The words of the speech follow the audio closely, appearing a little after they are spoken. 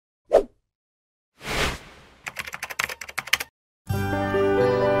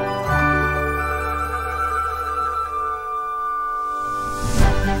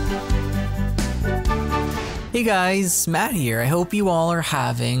Hey guys, Matt here. I hope you all are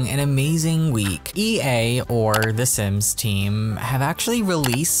having an amazing week. EA, or the Sims team, have actually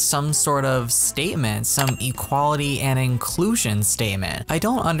released some sort of statement, some equality and inclusion statement. I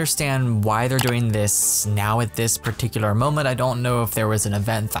don't understand why they're doing this now at this particular moment. I don't know if there was an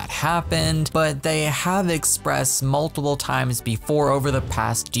event that happened, but they have expressed multiple times before over the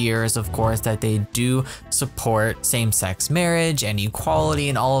past years, of course, that they do support same-sex marriage and equality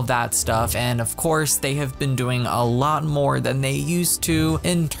and all of that stuff. And of course, they have been doing a lot more than they used to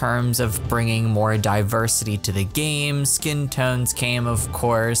in terms of bringing more diversity to the game. Skin tones came, of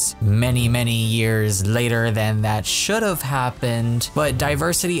course, many years later than that should have happened, but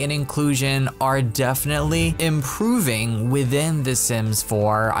diversity and inclusion are definitely improving within The Sims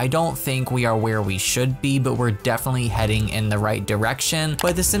 4. I don't think we are where we should be, but we're definitely heading in the right direction.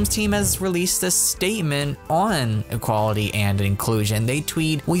 But the Sims team has released a statement on equality and inclusion. They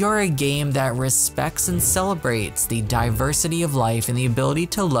tweet, "We are a game that respects and celebrates the diversity of life and the ability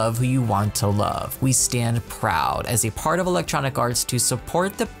to love who you want to love. We stand proud as a part of Electronic Arts to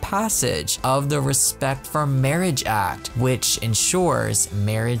support the passage of the Respect for Marriage Act, which ensures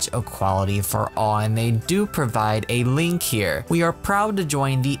marriage equality for all." And they do provide a link here. "We are proud to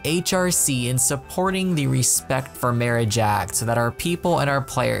join the HRC in supporting the Respect for Marriage Act so that our people and our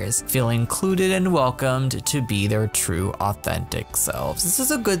players feel included and welcomed to be their true, authentic selves." This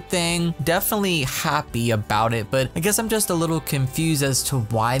is a good thing. Definitely happy about it, but I guess I'm just a little confused as to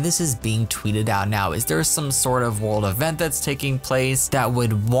why this is being tweeted out now. Is there some sort of world event that's taking place that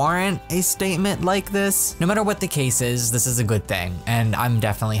would warrant a statement like this? No matter what the case is, this is a good thing, and I'm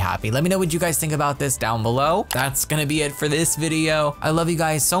definitely happy. Let me know what you guys think about this down below. That's gonna be it for this video. I love you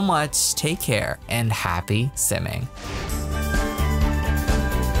guys so much. Take care, and happy simming.